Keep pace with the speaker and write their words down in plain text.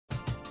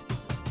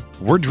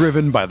We're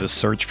driven by the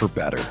search for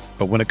better.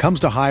 But when it comes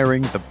to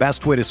hiring, the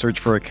best way to search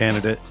for a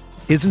candidate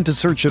isn't to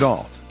search at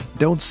all.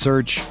 Don't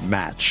search,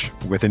 match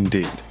with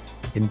Indeed.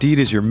 Indeed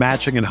is your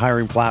matching and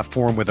hiring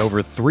platform with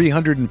over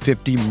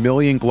 350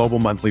 million global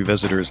monthly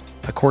visitors,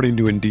 according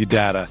to Indeed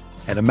data,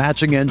 and a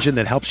matching engine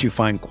that helps you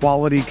find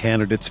quality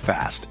candidates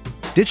fast.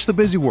 Ditch the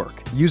busy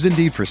work. Use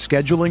Indeed for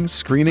scheduling,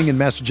 screening, and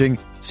messaging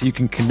so you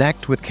can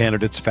connect with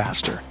candidates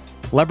faster.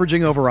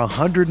 Leveraging over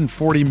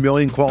 140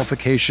 million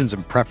qualifications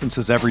and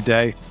preferences every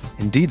day,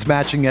 Indeed's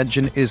matching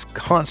engine is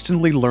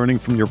constantly learning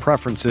from your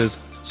preferences,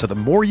 so the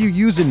more you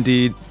use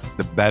Indeed,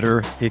 the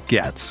better it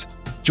gets.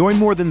 Join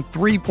more than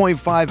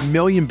 3.5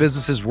 million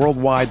businesses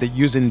worldwide that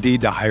use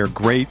Indeed to hire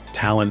great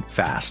talent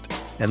fast.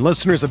 And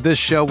listeners of this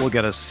show will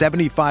get a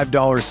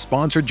 $75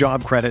 sponsored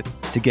job credit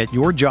to get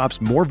your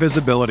jobs more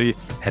visibility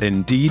at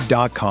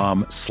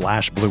Indeed.com/Blue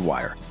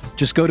Wire.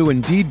 Just go to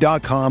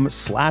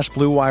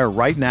Indeed.com/Blue Wire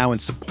right now and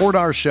support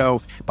our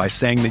show by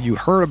saying that you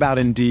heard about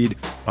Indeed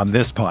on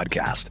this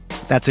podcast.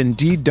 That's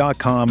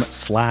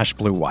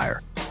Indeed.com/Blue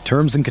Wire.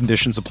 Terms and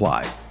conditions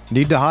apply.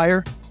 Need to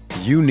hire?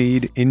 You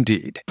need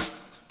Indeed.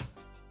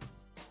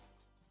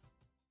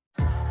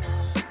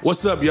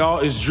 What's up, y'all?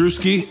 It's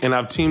Drewski, and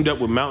I've teamed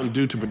up with Mountain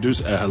Dew to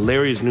produce a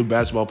hilarious new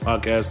basketball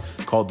podcast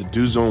called The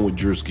Dew Zone with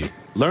Drewski.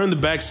 Learn the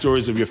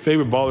backstories of your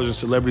favorite ballers and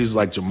celebrities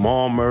like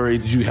Jamal Murray.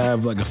 Did you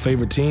have like a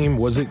favorite team?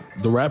 Was it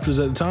the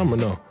Raptors at the time or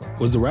no?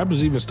 Was the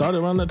Raptors even started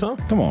around that time?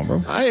 Come on,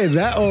 bro. I ain't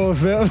that old,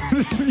 fam.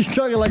 You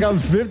talking like I'm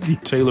 50.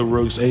 Taylor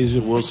Rooks, Asia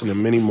Wilson,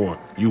 and many more.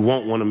 You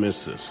won't want to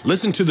miss this.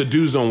 Listen to The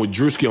Dew Zone with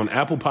Drewski on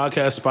Apple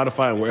Podcasts,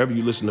 Spotify, and wherever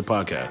you listen to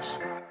podcasts.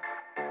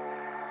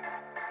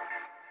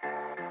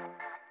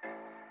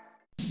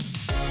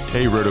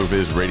 Hey,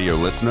 RotoViz radio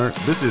listener,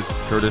 this is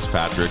Curtis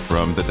Patrick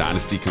from the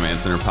Dynasty Command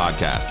Center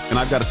podcast, and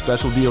I've got a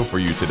special deal for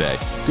you today.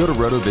 Go to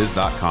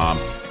rotoviz.com,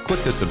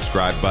 click the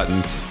subscribe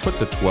button, put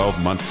the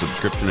 12-month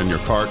subscription in your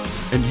cart,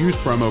 and use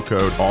promo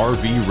code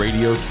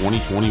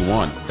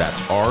RVRadio2021. That's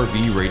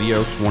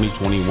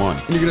RVRadio2021,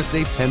 and you're going to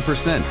save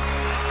 10%.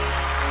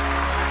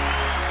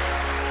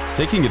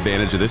 Taking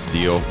advantage of this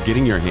deal,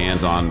 getting your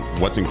hands on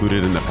what's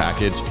included in the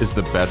package is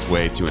the best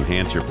way to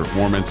enhance your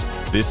performance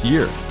this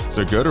year.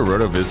 So go to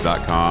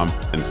rotoviz.com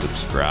and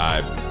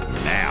subscribe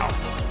now.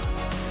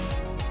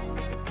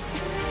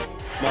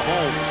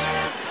 Mahomes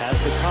has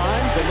the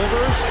time,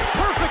 delivers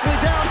perfectly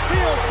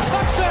downfield.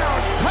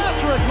 Touchdown,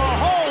 Patrick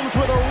Mahomes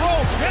with a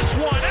rope. This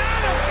one,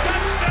 Adams,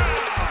 touchdown.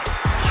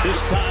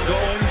 This time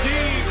going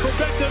deep for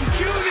Beckham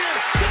Jr.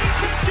 Did he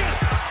catch it?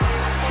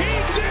 He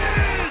did.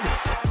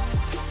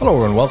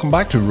 Hello and welcome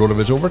back to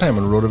RotoViz Overtime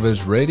on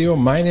RotoViz Radio.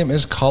 My name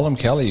is Colin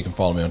Kelly. You can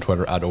follow me on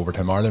Twitter at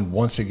Overtime Ireland.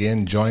 Once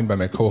again, joined by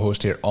my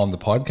co-host here on the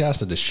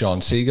podcast, it is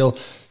Sean Siegel.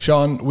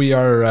 Sean, we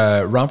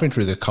are ramping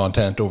through the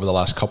content over the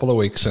last couple of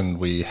weeks, and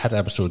we hit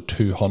episode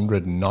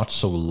 200 not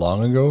so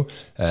long ago.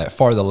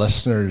 For the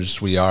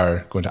listeners, we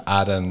are going to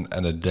add in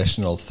an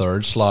additional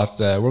third slot.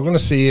 We're going to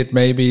see it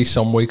maybe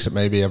some weeks, it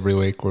may be every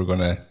week. We're going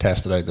to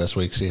test it out this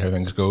week, see how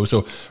things go.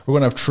 So we're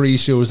going to have 3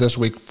 shows this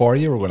week for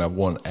you. We're going to have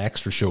 1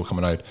 extra show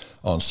coming out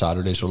on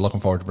Saturday, so we're looking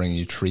forward to bringing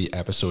you 3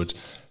 episodes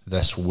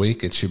this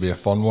week. It should be a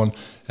fun one.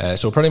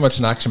 So pretty much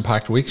an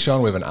action-packed week,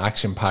 Sean. We have an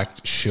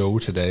action-packed show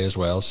today as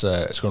well,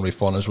 so it's going to be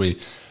fun as we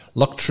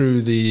look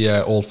through the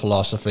old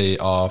philosophy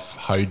of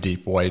how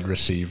deep wide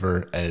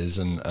receiver is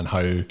and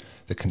how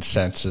the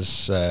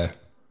consensus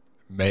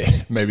may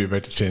be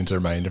about to change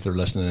their mind if they're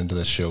listening into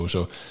this show.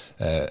 So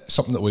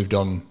something that we've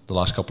done the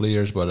last couple of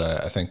years, but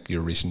I think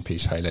your recent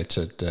piece highlights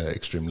it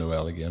extremely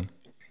well again.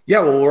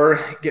 Yeah, well, we're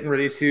getting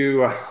ready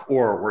to,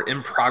 or we're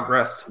in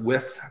progress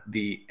with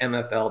the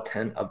NFL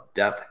 10 of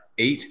Death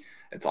 8.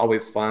 It's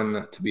always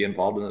fun to be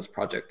involved in this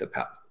project that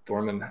Pat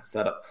Thorman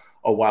set up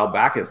a while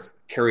back. It's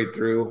carried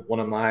through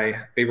one of my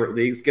favorite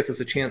leagues. Gets us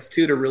a chance,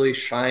 too, to really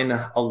shine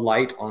a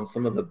light on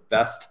some of the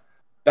best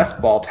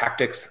ball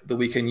tactics that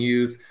we can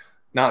use,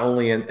 not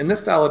only in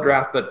this style of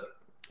draft, but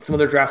some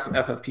other drafts, some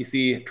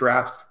FFPC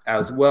drafts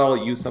as well.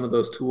 Use some of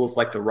those tools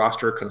like the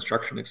Roster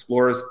Construction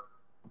Explorers.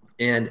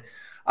 And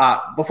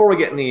before we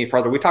get any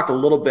further, we talked a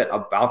little bit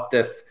about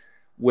this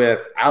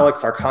with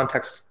Alex, our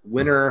context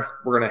winner.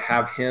 We're going to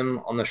have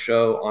him on the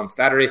show on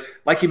Saturday.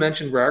 Like you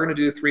mentioned, we are going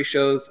to do 3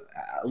 shows,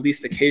 at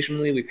least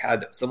occasionally. We've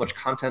had so much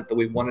content that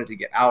we wanted to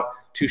get out.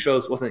 2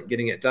 shows wasn't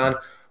getting it done.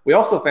 We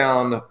also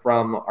found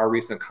from our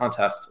recent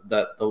contest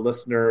that the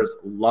listeners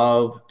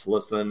love to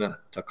listen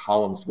to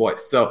Colum's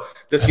voice. So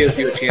this gives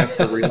you a chance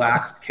to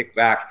relax, kick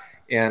back,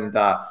 and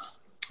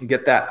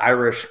get that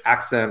Irish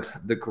accent,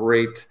 the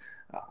great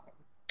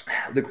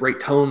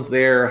tones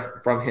there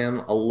from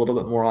him a little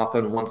bit more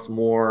often, once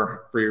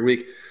more for your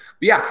week.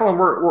 But yeah, Colin,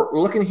 we're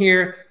looking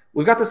here.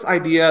 We've got this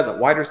idea that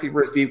wide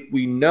receiver is deep.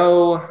 We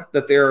know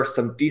that there are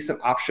some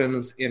decent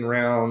options in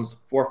rounds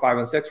 4, 5,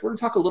 and 6. We're going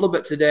to talk a little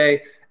bit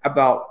today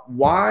about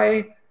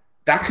why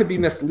that could be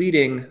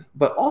misleading,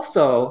 but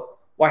also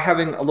why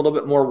having a little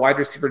bit more wide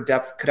receiver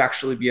depth could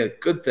actually be a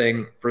good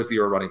thing for a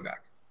zero running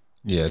back.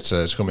 Yeah, it's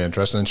going to be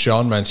interesting. And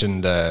Sean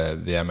mentioned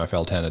the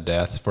MFL 10 of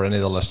death. For any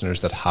of the listeners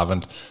that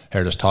haven't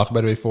heard us talk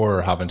about it before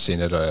or haven't seen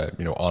it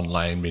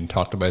online being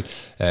talked about,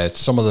 it's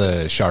some of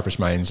the sharpest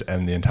minds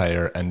in the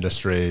entire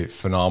industry.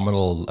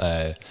 Phenomenal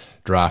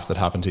draft that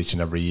happens each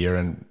and every year.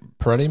 And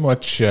pretty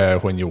much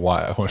when there'll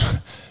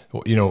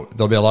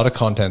be a lot of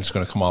content that's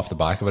going to come off the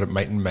back of it. It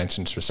mightn't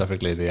mention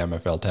specifically the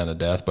MFL 10 of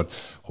death, but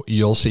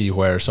you'll see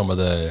where some of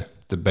the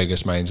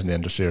biggest minds in the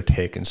industry are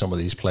taking some of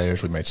these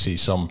players. We might see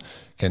some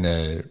kind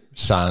of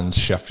sands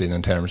shifting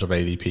in terms of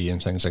ADP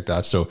and things like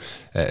that. So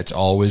it's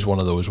always one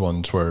of those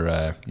ones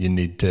where you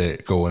need to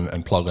go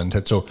and plug into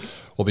it. So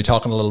we'll be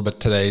talking a little bit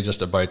today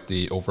just about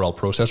the overall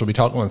process. We'll be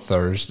talking on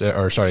Thursday,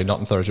 not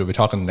on Thursday, we'll be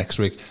talking next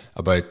week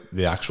about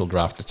the actual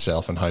draft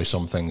itself and how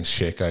some things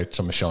shake out,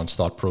 some of Sean's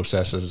thought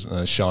processes. And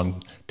as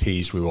Sean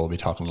teased, we will be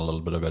talking a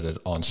little bit about it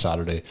on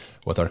Saturday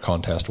with our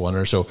contest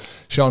winner. So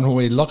Sean, when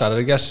we look at it,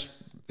 I guess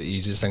the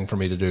easiest thing for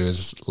me to do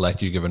is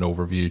let you give an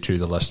overview to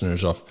the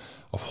listeners of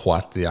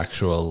what the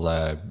actual,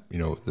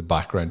 the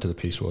background to the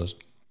piece was.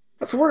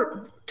 So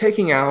we're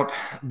taking out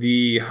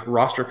the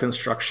roster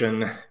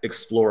construction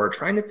explorer,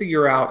 trying to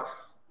figure out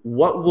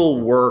what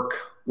will work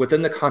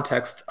within the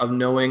context of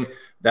knowing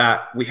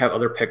that we have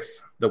other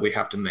picks that we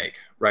have to make,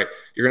 right?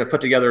 You're going to put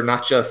together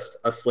not just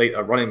a slate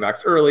of running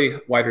backs early,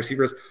 wide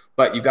receivers,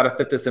 but you've got to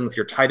fit this in with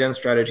your tight end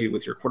strategy,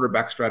 with your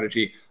quarterback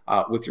strategy,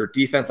 with your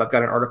defense. I've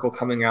got an article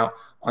coming out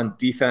on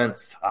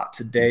defense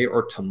today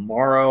or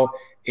tomorrow.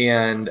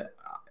 And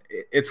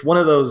it's one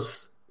of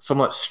those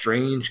somewhat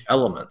strange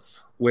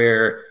elements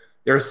where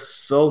there's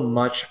so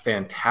much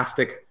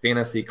fantastic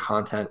fantasy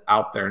content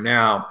out there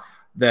now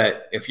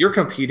that if you're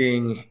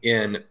competing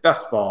in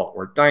best ball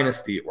or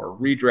dynasty or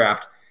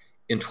redraft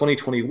in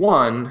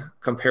 2021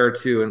 compared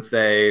to, in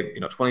say,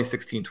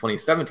 2016,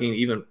 2017,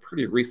 even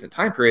pretty recent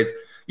time periods,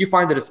 you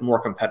find that it's more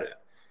competitive.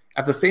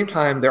 At the same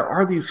time, there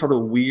are these sort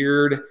of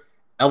weird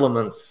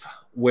elements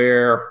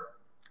where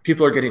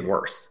people are getting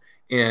worse.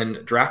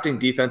 And drafting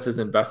defenses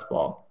in best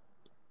ball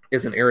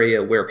is an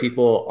area where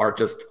people are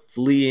just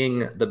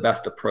fleeing the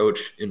best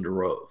approach in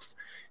droves.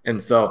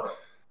 And so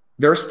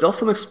there are still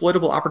some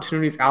exploitable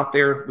opportunities out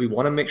there. We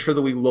want to make sure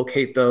that we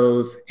locate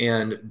those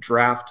and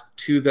draft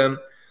to them.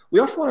 We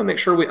also want to make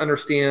sure we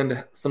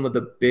understand some of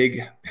the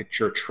big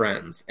picture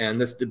trends and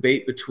this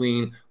debate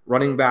between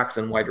running backs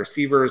and wide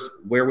receivers,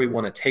 where we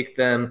want to take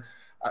them.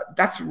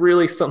 That's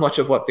really so much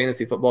of what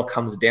fantasy football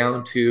comes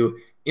down to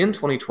in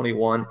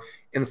 2021.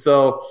 And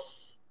so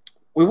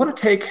we want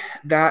to take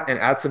that and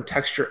add some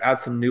texture, add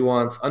some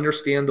nuance,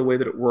 understand the way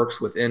that it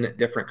works within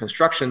different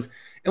constructions.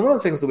 And one of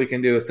the things that we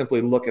can do is simply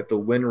look at the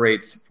win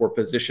rates for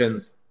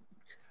positions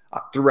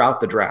throughout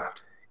the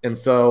draft. And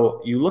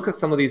so you look at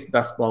some of these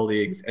best ball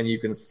leagues and you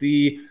can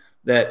see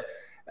that,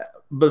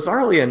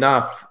 bizarrely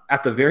enough,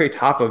 at the very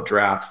top of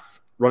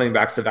drafts, running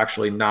backs have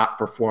actually not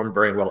performed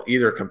very well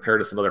either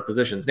compared to some other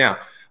positions. Now,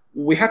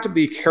 we have to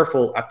be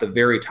careful at the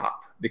very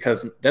top,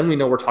 because then we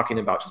know we're talking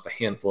about just a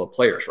handful of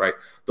players, right?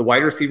 The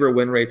wide receiver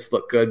win rates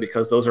look good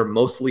because those are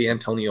mostly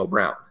Antonio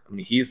Brown. I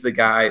mean, he's the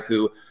guy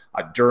who,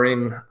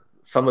 during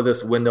some of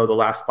this window, the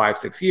last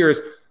 5-6 years,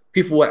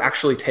 people would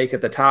actually take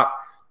at the top.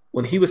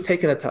 When he was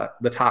taken at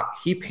the top,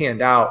 he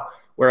panned out,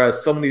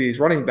 whereas so many of these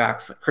running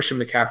backs, like Christian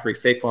McCaffrey,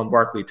 Saquon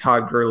Barkley,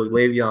 Todd Gurley,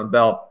 Le'Veon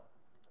Bell,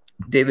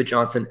 David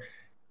Johnson,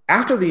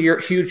 after the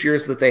huge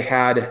years that they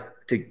had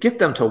to get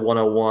them to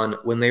 101,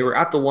 when they were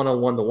at the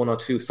 101, the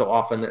 102 so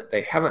often,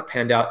 they haven't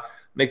panned out,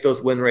 make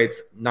those win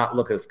rates not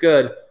look as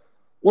good.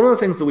 One of the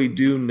things that we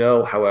do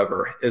know,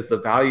 however, is the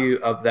value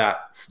of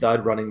that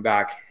stud running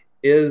back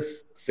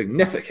is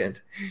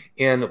significant,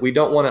 and we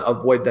don't want to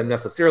avoid them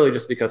necessarily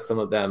just because some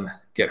of them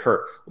get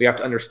hurt. We have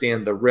to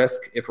understand the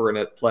risk. If we're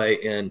going to play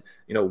in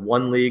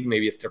one league,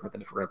 maybe it's different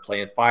than if we're going to play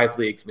in 5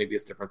 leagues. Maybe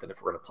it's different than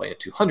if we're going to play in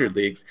 200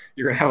 leagues.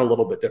 You're going to have a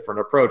little bit different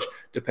approach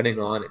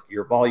depending on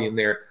your volume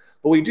there.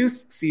 But we do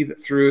see that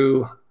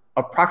through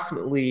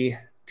approximately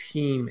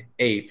team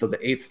 8, so the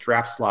 8th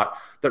draft slot,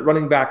 that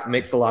running back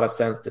makes a lot of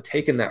sense to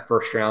take in that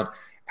first round.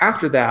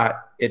 After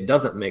that, it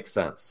doesn't make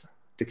sense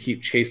to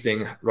keep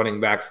chasing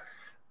running backs.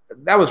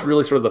 That was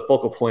really sort of the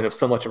focal point of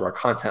so much of our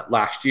content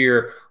last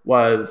year,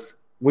 was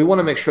we want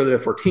to make sure that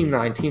if we're team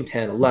 9, team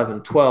 10,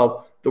 11,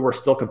 12, that we're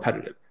still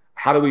competitive.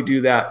 How do we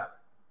do that?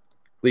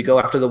 We go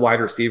after the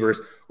wide receivers.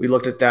 We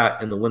looked at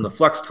that in the Win the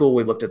Flex tool.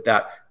 We looked at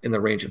that in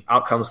the Range of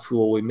Outcomes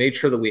tool. We made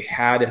sure that we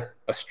had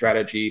a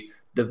strategy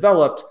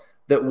developed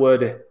that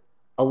would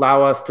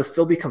allow us to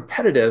still be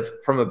competitive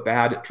from a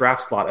bad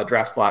draft slot, a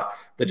draft slot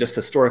that just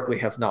historically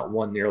has not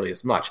won nearly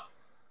as much.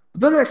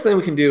 But then the next thing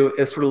we can do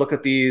is sort of look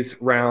at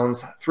these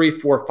rounds 3,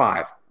 4,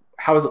 5.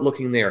 How is it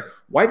looking there?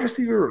 Wide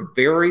receiver,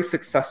 very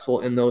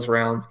successful in those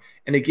rounds.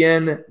 And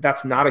again,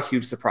 that's not a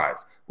huge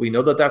surprise. We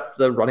know that that's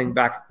the running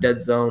back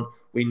dead zone.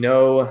 We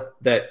know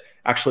that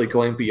actually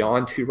going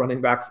beyond 2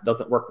 running backs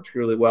doesn't work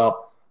particularly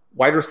well.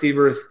 Wide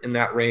receivers in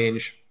that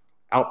range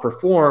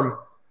outperform.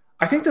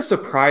 I think the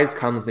surprise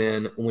comes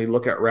in when we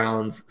look at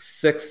rounds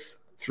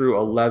 6 through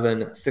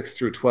 11, 6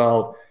 through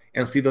 12,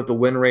 and see that the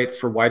win rates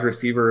for wide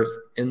receivers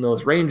in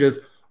those ranges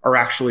are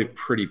actually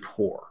pretty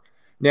poor.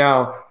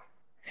 Now,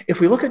 if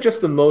we look at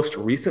just the most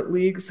recent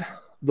leagues,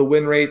 the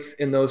win rates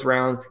in those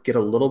rounds get a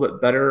little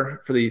bit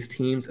better for these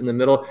teams in the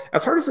middle.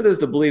 As hard as it is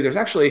to believe, there's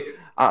actually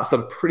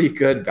some pretty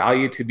good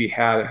value to be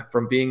had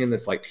from being in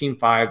this like team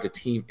 5 to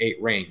team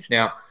 8 range.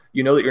 Now,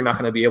 you know that you're not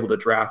going to be able to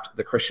draft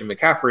the Christian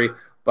McCaffrey,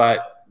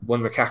 but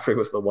when McCaffrey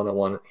was the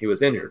 101, he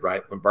was injured,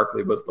 right? When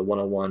Barkley was the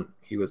 101,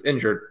 he was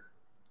injured.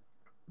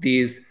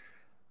 These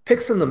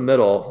picks in the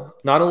middle,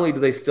 not only do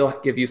they still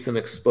give you some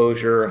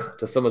exposure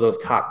to some of those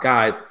top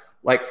guys,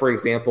 like, for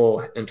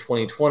example, in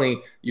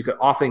 2020, you could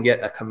often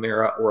get a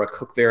Kamara or a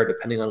Cook there,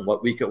 depending on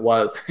what week it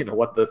was,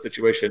 what the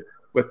situation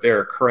with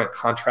their current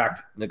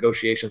contract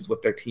negotiations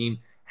with their team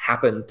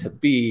happened to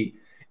be.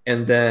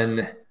 And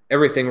then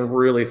everything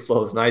really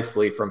flows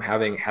nicely from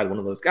having had one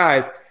of those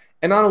guys.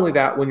 And not only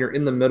that, when you're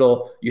in the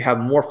middle, you have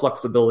more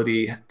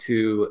flexibility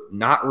to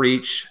not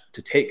reach,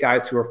 to take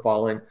guys who are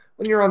falling.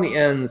 When you're on the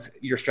ends,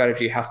 your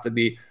strategy has to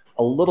be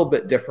a little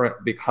bit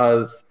different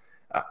because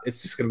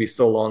it's just going to be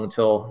so long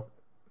until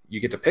you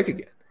get to pick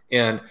again.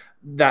 And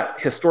that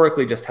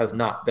historically just has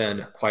not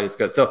been quite as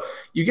good. So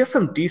you get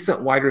some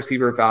decent wide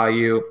receiver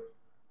value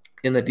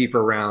in the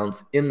deeper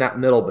rounds in that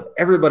middle, but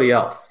everybody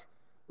else,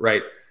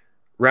 right?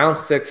 Round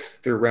 6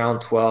 through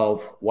round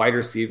 12, wide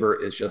receiver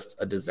is just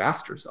a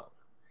disaster zone.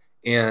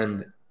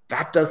 And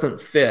that doesn't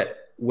fit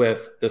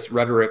with this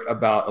rhetoric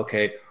about,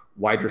 okay,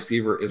 wide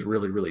receiver is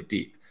really, really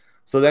deep.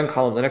 So then,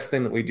 Colin, the next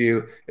thing that we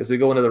do is we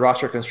go into the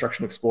Roster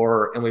Construction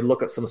Explorer and we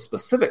look at some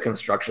specific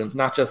constructions,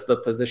 not just the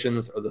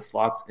positions or the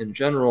slots in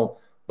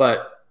general,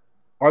 but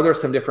are there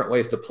some different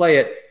ways to play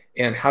it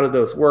and how do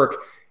those work?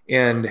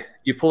 And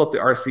you pull up the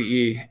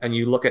RCE and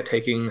you look at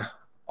taking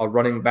a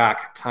running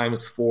back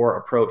times 4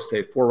 approach,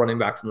 say 4 running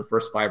backs in the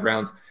first 5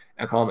 rounds.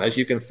 And Colin, as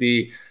you can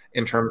see,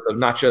 in terms of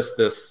not just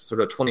this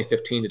sort of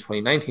 2015 to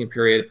 2019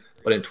 period,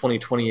 but in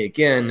 2020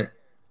 again,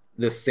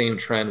 this same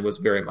trend was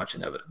very much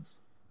in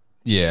evidence.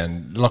 Yeah,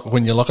 and look,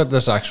 when you look at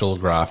this actual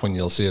graph, when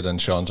you'll see it in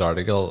Sean's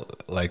article,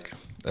 like,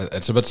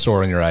 it's a bit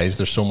sore in your eyes.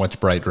 There's so much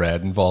bright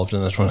red involved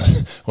in it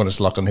when it's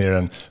looking here.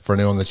 And for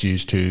anyone that's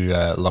used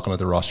to looking at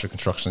the Roster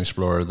Construction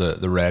Explorer,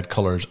 the red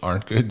colors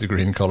aren't good. The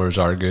green colors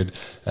are good.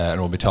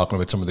 And we'll be talking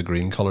about some of the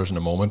green colors in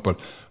a moment.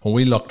 But when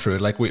we look through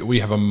it, like we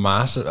have a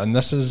massive, and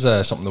this is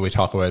something that we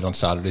talk about on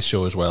Saturday's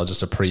show as well,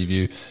 just a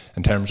preview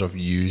in terms of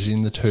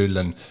using the tool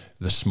and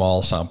the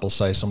small sample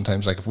size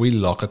sometimes. Like if we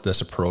look at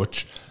this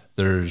approach,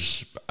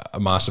 there's a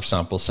massive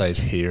sample size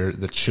here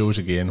that shows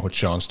again what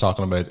Sean's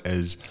talking about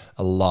is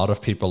a lot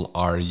of people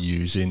are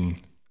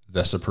using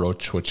this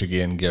approach, which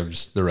again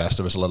gives the rest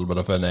of us a little bit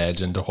of an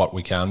edge into what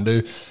we can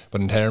do.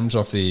 But in terms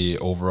of the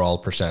overall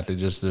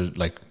percentages,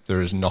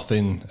 there is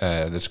nothing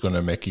that's going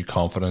to make you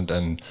confident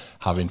in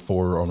having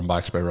 4 running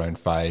backs by round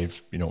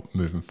 5,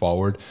 moving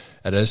forward.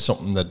 It is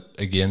something that,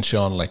 again,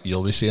 Sean, like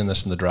you'll be seeing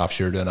this in the drafts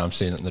you're doing, I'm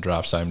seeing it in the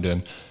drafts I'm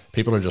doing.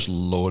 People are just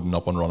loading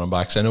up on running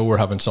backs. I know we're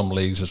having some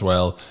leagues as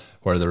well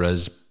where there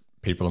is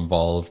people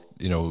involved,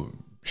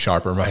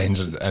 sharper minds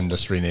and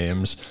industry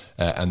names,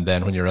 and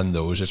then when you're in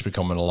those, it's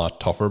becoming a lot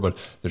tougher. But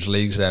there's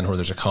leagues then where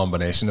there's a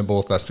combination of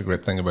both. That's the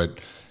great thing about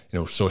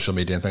social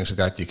media and things like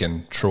that. You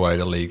can throw out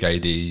a league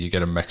ID, you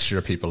get a mixture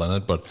of people in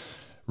it, but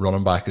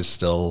running back is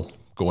still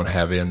going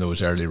heavy in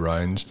those early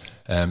rounds.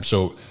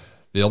 So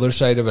the other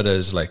side of it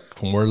is,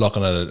 like, when we're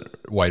looking at a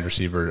wide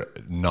receiver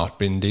not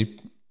being deep,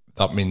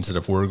 that means that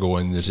if we're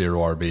going the 0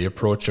 RB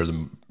approach or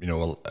the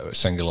a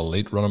single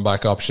elite running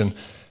back option,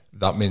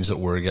 that means that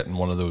we're getting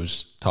one of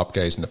those top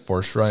guys in the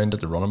first round at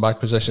the running back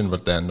position,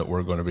 but then that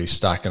we're going to be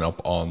stacking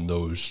up on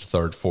those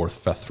 3rd, 4th,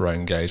 5th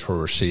round guys where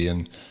we're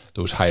seeing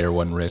those higher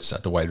win rates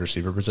at the wide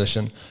receiver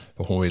position.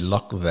 But when we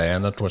look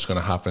then at what's going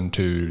to happen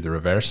to the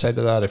reverse side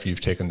of that, if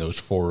you've taken those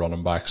 4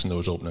 running backs in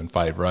those opening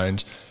 5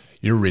 rounds,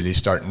 you're really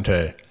starting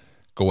to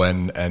go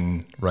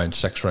in round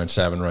 6, round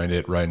 7, round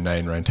 8, round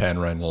 9, round 10,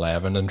 round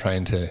 11 and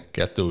trying to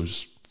get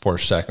those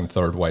 1st, 2nd,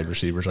 3rd wide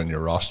receivers on your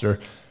roster.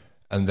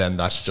 And then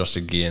that's just,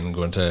 again,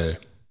 going to,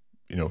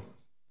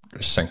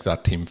 sink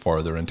that team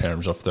further in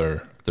terms of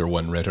their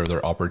win rate or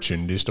their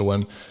opportunities to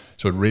win.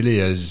 So it really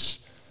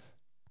is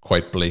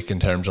quite bleak in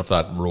terms of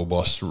that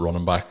robust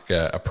running back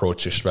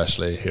approach,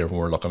 especially here when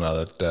we're looking at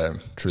it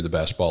through the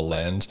best ball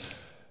lens.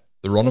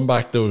 The running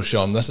back, though,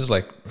 Sean, this is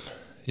like,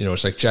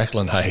 it's like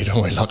Jekyll and Hyde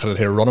when we look at it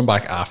here. Running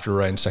back after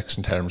round 6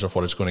 in terms of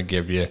what it's going to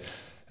give you,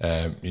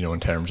 in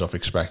terms of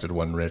expected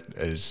win rate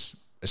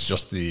it's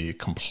just the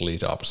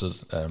complete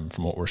opposite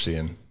from what we're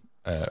seeing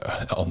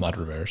on that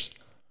reverse.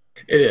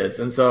 It is.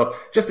 And so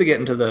just to get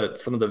into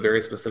some of the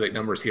very specific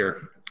numbers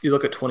here, you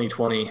look at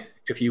 2020,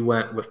 if you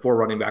went with 4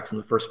 running backs in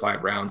the first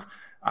 5 rounds,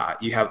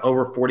 you have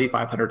over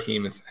 4,500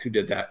 teams who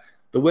did that.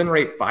 The win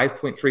rate,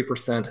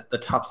 5.3%, the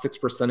top 6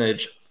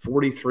 percentage,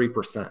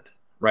 43%,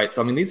 right?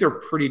 So, these are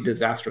pretty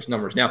disastrous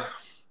numbers. Now,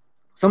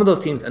 some of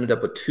those teams ended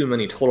up with too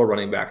many total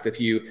running backs. If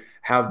you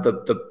have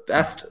the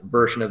best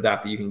version of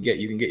that you can get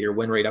your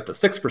win rate up to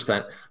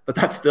 6%, but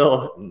that's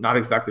still not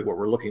exactly what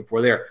we're looking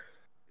for there.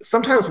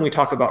 Sometimes when we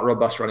talk about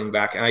robust running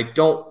back, and I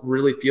don't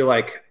really feel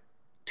like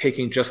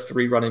taking just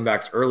 3 running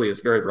backs early is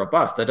very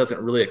robust. That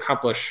doesn't really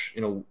accomplish,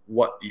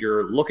 what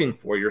you're looking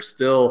for. You're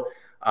still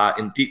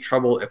in deep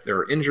trouble if there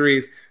are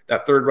injuries.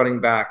 That 3rd running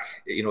back,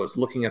 is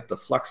looking at the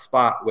flex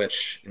spot,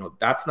 which,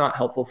 that's not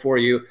helpful for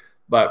you.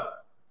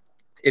 But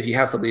if you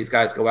have some of these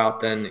guys go out,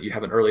 then you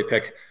have an early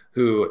pick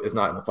who is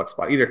not in the flex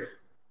spot either.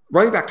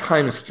 Running back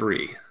times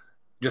 3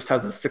 just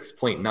has a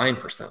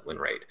 6.9% win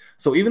rate.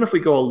 So even if we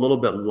go a little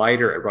bit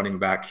lighter at running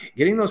back,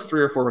 getting those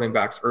 3 or 4 running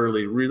backs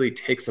early really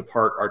takes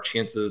apart our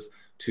chances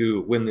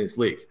to win these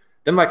leagues.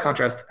 Then by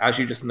contrast, as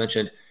you just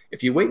mentioned,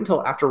 if you wait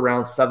until after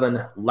round 7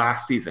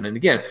 last season, and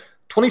again,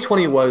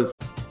 2020 was...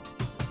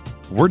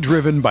 We're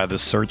driven by the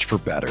search for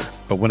better.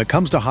 But when it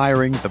comes to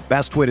hiring, the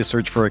best way to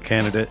search for a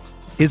candidate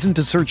isn't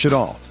to search at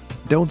all.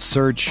 Don't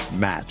search,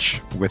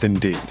 match with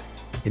Indeed.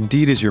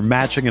 Indeed is your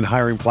matching and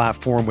hiring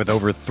platform with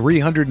over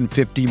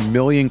 350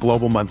 million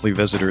global monthly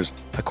visitors,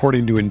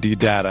 according to Indeed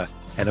data,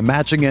 and a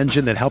matching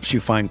engine that helps you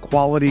find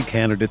quality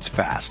candidates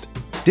fast.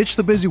 Ditch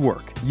the busy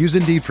work. Use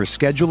Indeed for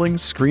scheduling,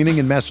 screening,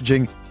 and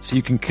messaging so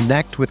you can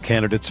connect with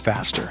candidates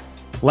faster.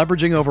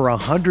 Leveraging over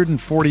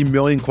 140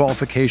 million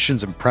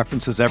qualifications and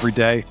preferences every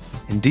day,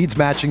 Indeed's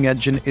matching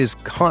engine is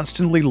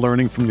constantly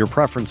learning from your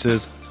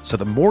preferences, so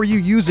the more you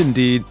use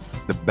Indeed,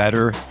 the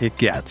better it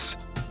gets.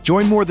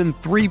 Join more than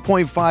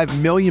 3.5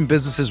 million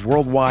businesses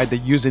worldwide that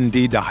use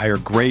Indeed to hire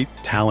great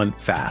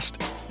talent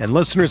fast. And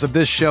listeners of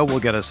this show will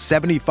get a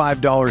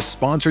 $75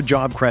 sponsored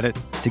job credit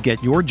to get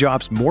your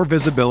jobs more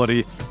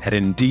visibility at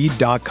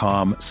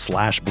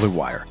Indeed.com/Blue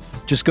Wire.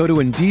 Just go to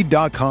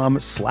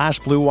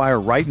Indeed.com/Blue Wire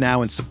right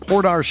now and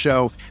support our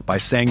show by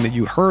saying that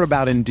you heard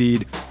about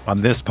Indeed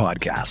on this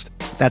podcast.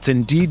 That's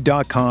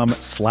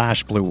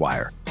Indeed.com/Blue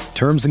Wire.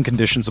 Terms and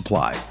conditions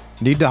apply.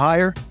 Need to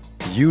hire?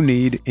 You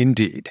need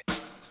Indeed.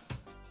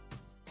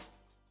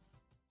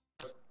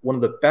 One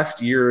of the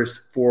best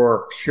years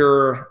for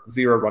pure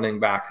 0 running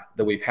back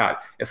that we've had.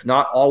 It's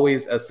not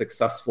always as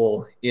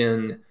successful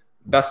in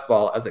best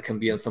ball as it can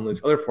be in some of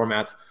these other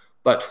formats,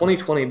 but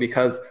 2020,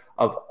 because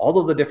of all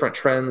of the different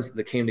trends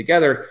that came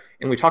together,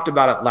 and we talked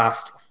about it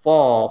last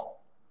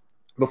fall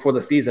before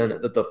the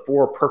season, that the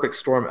 4 perfect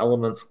storm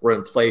elements were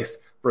in place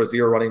for a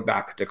 0 running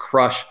back to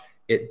crush.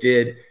 It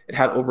did. It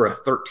had over a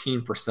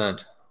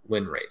 13%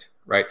 win rate.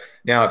 Right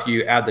now, if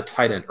you add the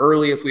tight end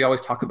early, as we always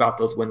talk about,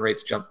 those win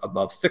rates jump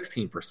above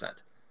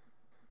 16%.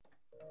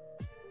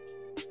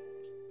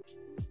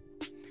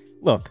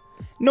 Look,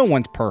 no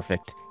one's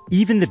perfect.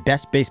 Even the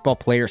best baseball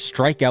players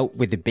strike out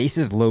with the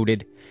bases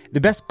loaded.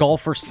 The best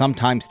golfers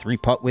sometimes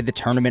 3-putt with the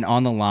tournament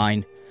on the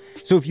line.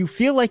 So if you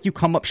feel like you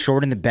come up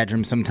short in the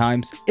bedroom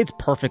sometimes, it's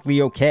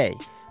perfectly okay.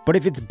 But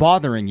if it's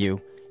bothering you,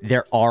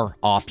 there are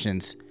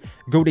options.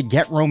 Go to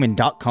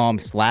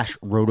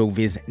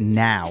GetRoman.com/RotoViz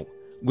now.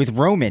 With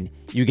Roman,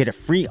 you get a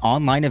free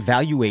online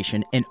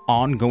evaluation and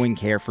ongoing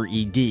care for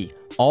ED,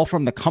 all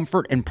from the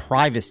comfort and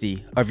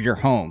privacy of your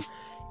home.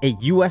 A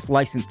U.S.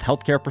 licensed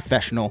healthcare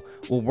professional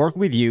will work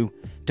with you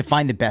to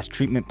find the best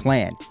treatment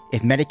plan.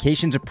 If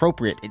medication's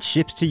appropriate, it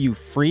ships to you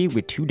free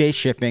with 2-day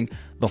shipping.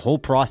 The whole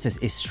process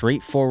is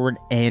straightforward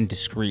and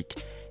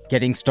discreet.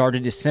 Getting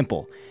started is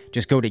simple.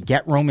 Just go to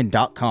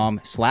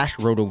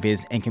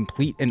GetRoman.com/RotoViz and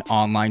complete an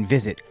online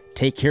visit.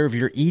 Take care of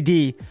your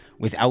ED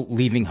without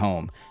leaving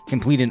home.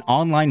 Complete an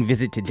online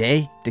visit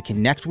today to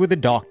connect with a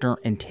doctor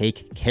and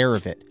take care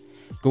of it.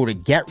 Go to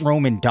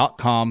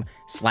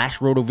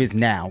GetRoman.com/RotoViz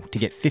now to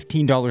get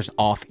 $15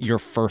 off your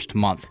first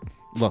month.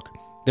 Look,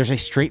 there's a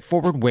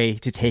straightforward way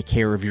to take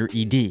care of your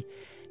ED.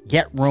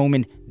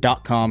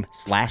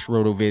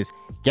 GetRoman.com/RotoViz.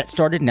 Get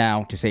started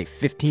now to save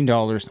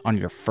 $15 on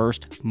your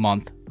first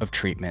month of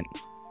treatment.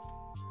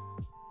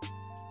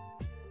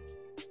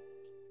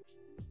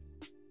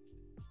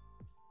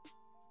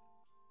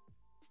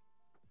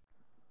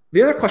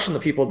 The other question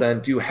that people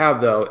then do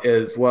have, though,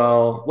 is,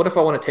 well, what if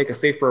I want to take a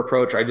safer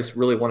approach? I just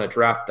really want to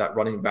draft that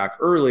running back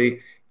early.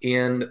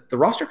 And the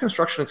roster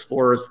construction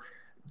explorers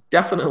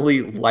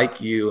definitely like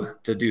you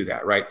to do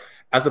that, right?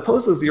 As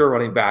opposed to 0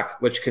 running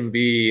back, which can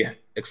be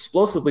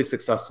explosively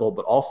successful,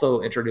 but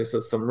also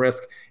introduces some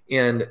risk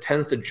and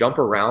tends to jump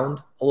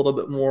around a little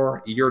bit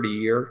more year to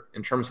year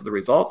in terms of the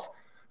results.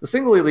 The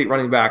single elite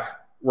running back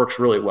works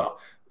really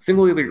well.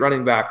 Single elite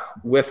running back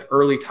with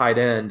early tight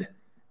end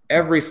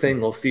every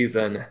single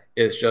season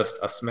is just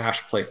a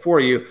smash play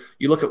for you.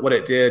 You look at what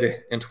it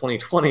did in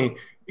 2020,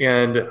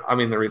 and I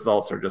mean, the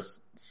results are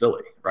just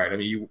silly, right? I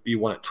mean, you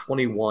won at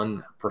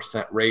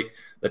 21% rate,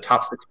 the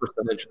top 6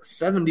 percentage,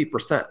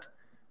 70%.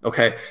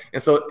 Okay.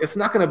 And so it's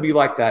not going to be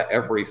like that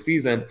every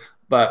season,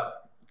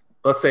 but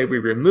let's say we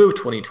remove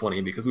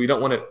 2020 because we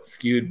don't want it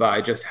skewed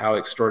by just how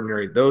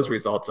extraordinary those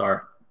results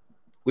are.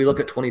 We look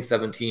at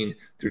 2017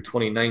 through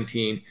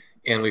 2019,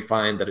 and we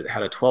find that it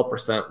had a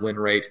 12% win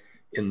rate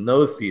in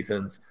those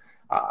seasons.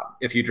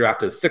 If you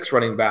drafted 6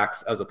 running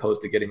backs as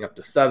opposed to getting up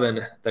to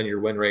 7, then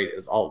your win rate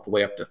is all the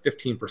way up to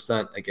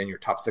 15%. Again, your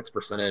top 6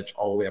 percentage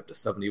all the way up to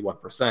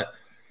 71%.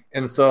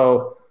 And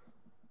so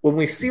when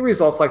we see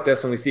results like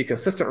this, and we see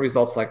consistent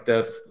results like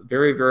this,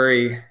 very,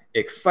 very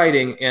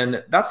exciting.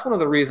 And that's one of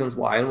the reasons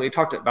why, and we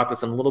talked about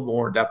this in a little bit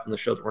more depth in the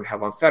show that we're going to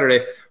have on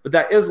Saturday, but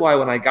that is why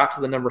when I got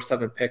to the number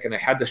 7 pick and I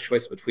had this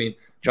choice between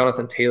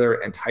Jonathan Taylor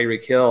and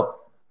Tyreek Hill,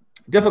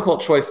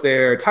 difficult choice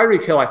there.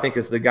 Tyreek Hill, I think,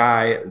 is the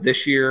guy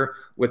this year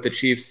with the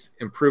Chiefs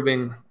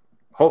improving,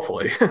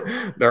 hopefully,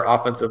 their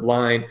offensive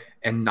line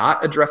and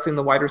not addressing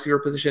the wide receiver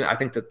position. I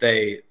think that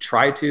they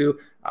tried to.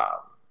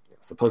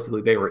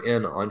 Supposedly they were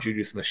in on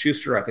Juju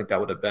Smith-Schuster. I think that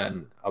would have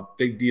been a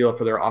big deal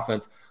for their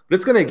offense. But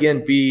it's going to,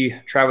 again, be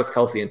Travis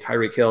Kelce and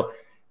Tyreek Hill.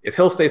 If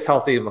Hill stays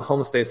healthy, if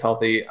Mahomes stays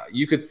healthy,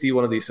 you could see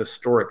one of these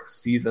historic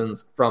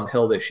seasons from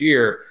Hill this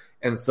year.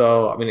 And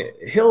so, I mean,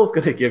 Hill's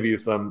going to give you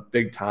some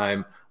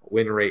big-time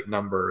win rate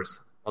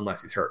numbers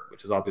unless he's hurt,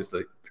 which is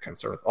obviously the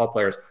concern with all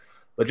players.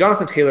 But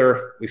Jonathan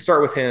Taylor, we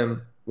start with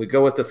him. We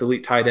go with this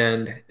elite tight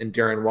end in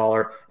Darren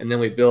Waller, and then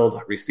we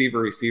build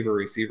receiver.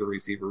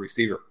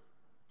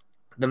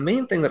 The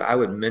main thing that I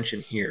would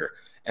mention here,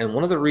 and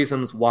one of the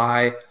reasons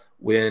why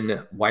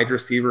when wide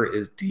receiver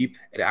is deep,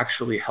 it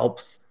actually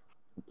helps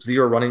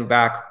zero running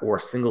back or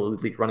single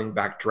elite running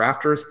back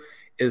drafters,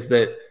 is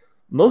that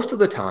most of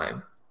the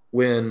time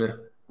when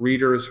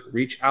readers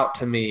reach out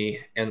to me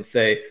and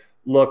say,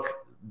 look,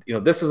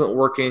 this isn't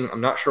working.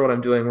 I'm not sure what I'm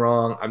doing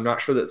wrong. I'm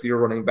not sure that zero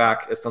running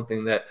back is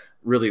something that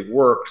really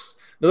works.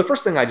 Now, the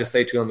first thing I just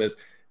say to them is,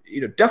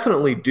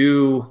 definitely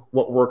do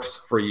what works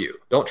for you.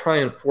 Don't try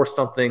and force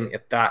something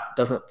if that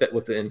doesn't fit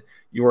within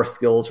your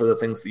skills or the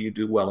things that you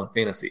do well in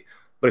fantasy.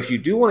 But if you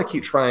do want to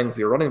keep trying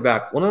zero running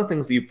back, one of the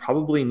things that you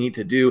probably need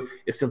to do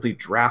is simply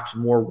draft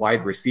more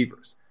wide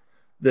receivers.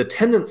 The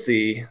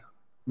tendency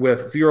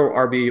with zero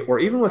RB or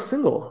even with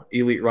single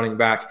elite running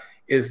back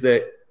is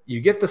that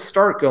you get the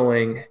start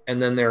going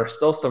and then there are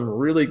still some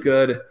really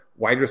good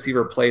wide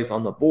receiver plays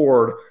on the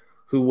board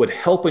who would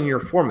help in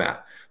your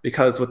format.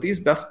 Because with these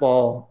best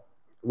ball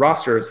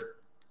rosters,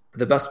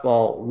 the best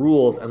ball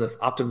rules and this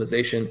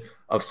optimization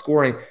of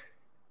scoring,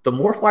 the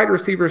more wide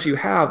receivers you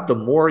have, the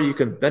more you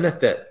can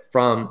benefit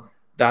from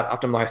that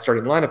optimized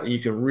starting lineup, and you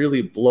can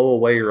really blow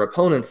away your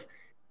opponents.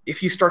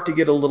 If you start to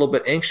get a little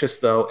bit anxious,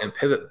 though, and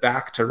pivot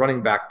back to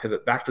running back,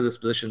 pivot back to this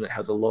position that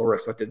has a lower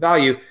expected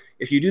value,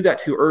 if you do that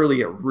too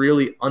early, it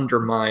really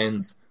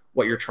undermines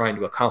what you're trying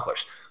to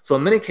accomplish. So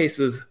in many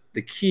cases,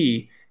 the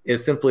key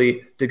is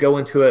simply to go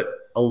into it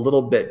a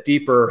little bit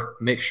deeper,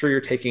 make sure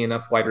you're taking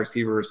enough wide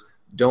receivers,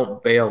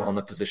 don't bail on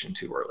the position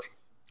too early.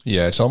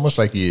 Yeah, it's almost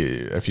like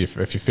if you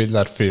feel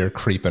that fear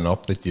creeping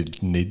up that you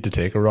need to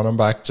take a running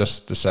back,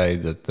 just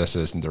decide that this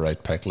isn't the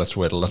right pick. Let's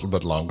wait a little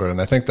bit longer. And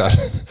I think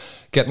that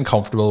getting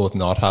comfortable with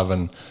not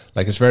having,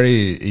 like, it's very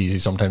easy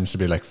sometimes to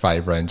be like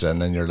 5 rounds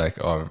in and you're like,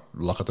 oh,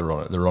 look at the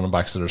running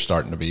backs that are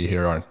starting to be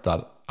here aren't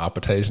that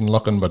appetizing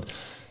looking. But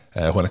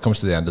when it comes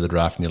to the end of the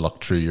draft and you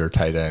look through your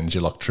tight ends, you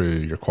look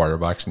through your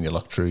quarterbacks and you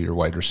look through your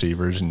wide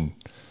receivers and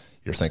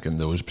you're thinking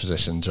those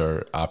positions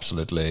are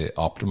absolutely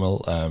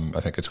optimal.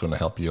 I think it's going to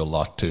help you a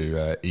lot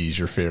to ease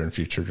your fear in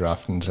future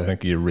draftings. I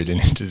think you really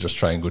need to just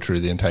try and go through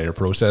the entire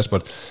process.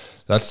 But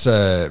that's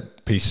a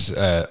piece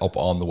up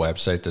on the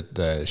website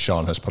that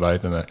Sean has put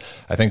out. And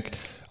I think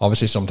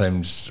obviously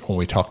sometimes when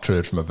we talk through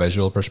it from a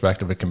visual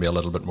perspective, it can be a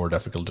little bit more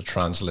difficult to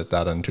translate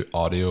that into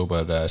audio,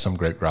 but some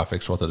great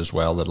graphics with it as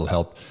well that'll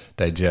help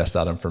digest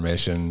that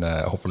information.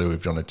 Hopefully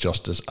we've done it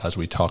just as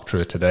we talk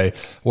through it today. I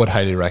would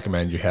highly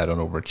recommend you head on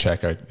over and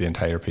check out the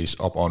entire piece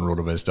up on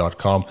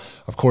rotoviz.com.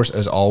 Of course,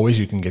 as always,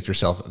 you can get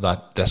yourself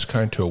that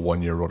discount to a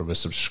 1-year Rotoviz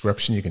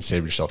subscription. You can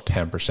save yourself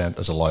 10%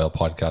 as a loyal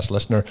podcast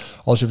listener.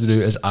 All you have to do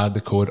is add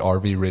the code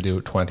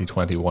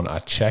RVRadio2021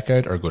 at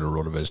checkout or go to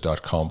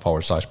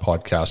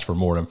rotoviz.com/podcast for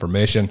more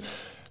information.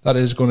 That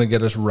is going to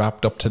get us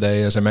wrapped up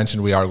today. As I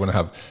mentioned, we are going to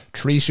have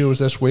 3 shows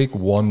this week.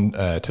 One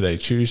today,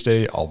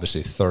 Tuesday,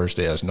 obviously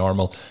Thursday as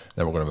normal.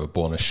 Then we're going to have a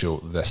bonus show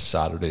this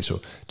Saturday. So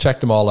check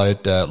them all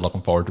out.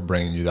 Looking forward to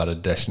bringing you that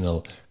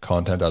additional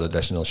content, that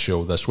additional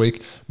show this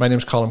week. My name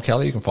is Colm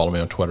Kelly. You can follow me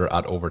on Twitter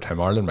at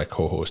Overtime Ireland. My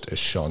co-host is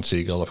Sean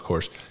Siegel. Of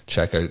course,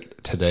 check out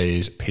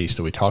today's piece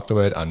that we talked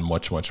about and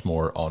much, much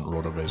more on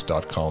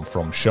rotoviz.com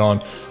from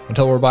Sean.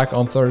 Until we're back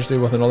on Thursday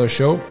with another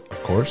show,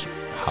 of course,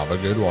 have a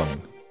good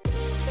one.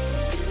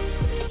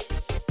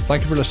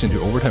 Thank you for listening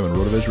to Overtime on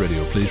RotoViz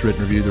Radio. Please rate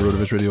and review the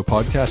RotoViz Radio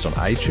podcast on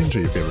iTunes or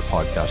your favorite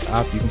podcast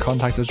app. You can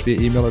contact us via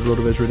email at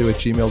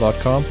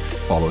rotovizradio@gmail.com.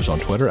 Follow us on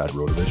Twitter at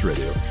RotoViz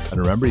Radio. And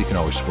remember, you can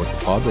always support the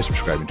pod by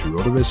subscribing to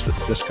RotoViz with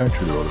a discount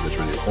through the RotoViz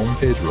Radio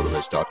homepage,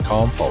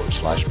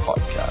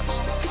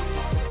 rotoviz.com/podcast.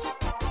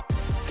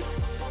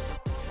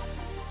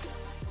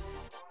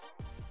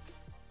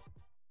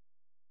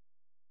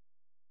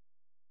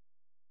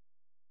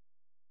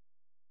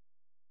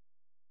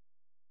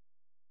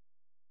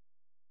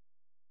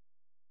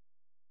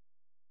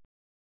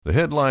 The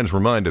headlines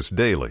remind us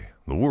daily,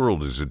 the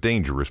world is a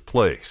dangerous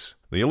place.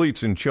 The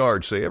elites in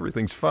charge say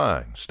everything's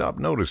fine, stop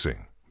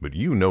noticing. But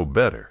you know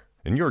better.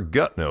 And your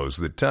gut knows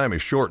that time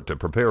is short to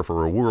prepare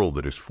for a world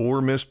that is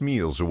 4 missed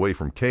meals away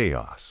from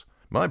chaos.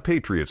 My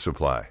Patriot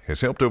Supply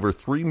has helped over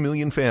 3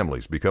 million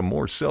families become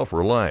more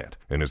self-reliant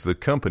and is the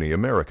company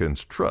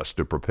Americans trust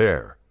to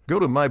prepare. Go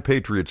to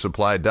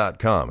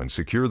MyPatriotSupply.com and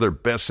secure their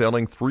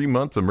best-selling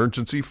 3-month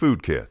emergency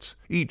food kits.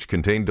 Each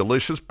contain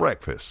delicious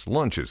breakfasts,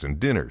 lunches, and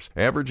dinners,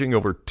 averaging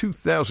over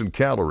 2,000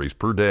 calories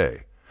per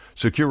day.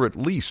 Secure at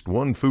least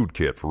one food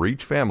kit for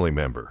each family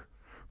member.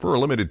 For a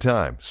limited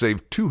time,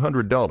 save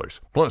 $200,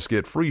 plus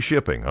get free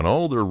shipping on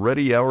all their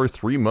Ready Hour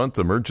 3-month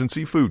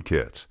emergency food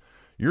kits.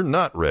 You're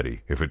not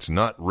ready if it's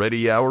not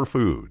Ready Hour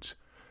Foods.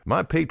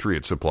 My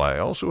Patriot Supply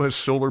also has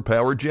solar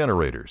power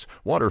generators,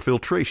 water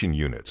filtration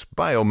units,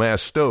 biomass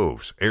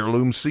stoves,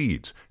 heirloom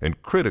seeds,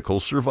 and critical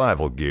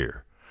survival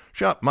gear.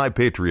 Shop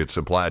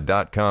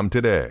MyPatriotSupply.com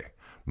today.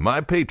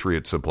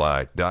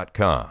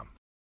 MyPatriotSupply.com.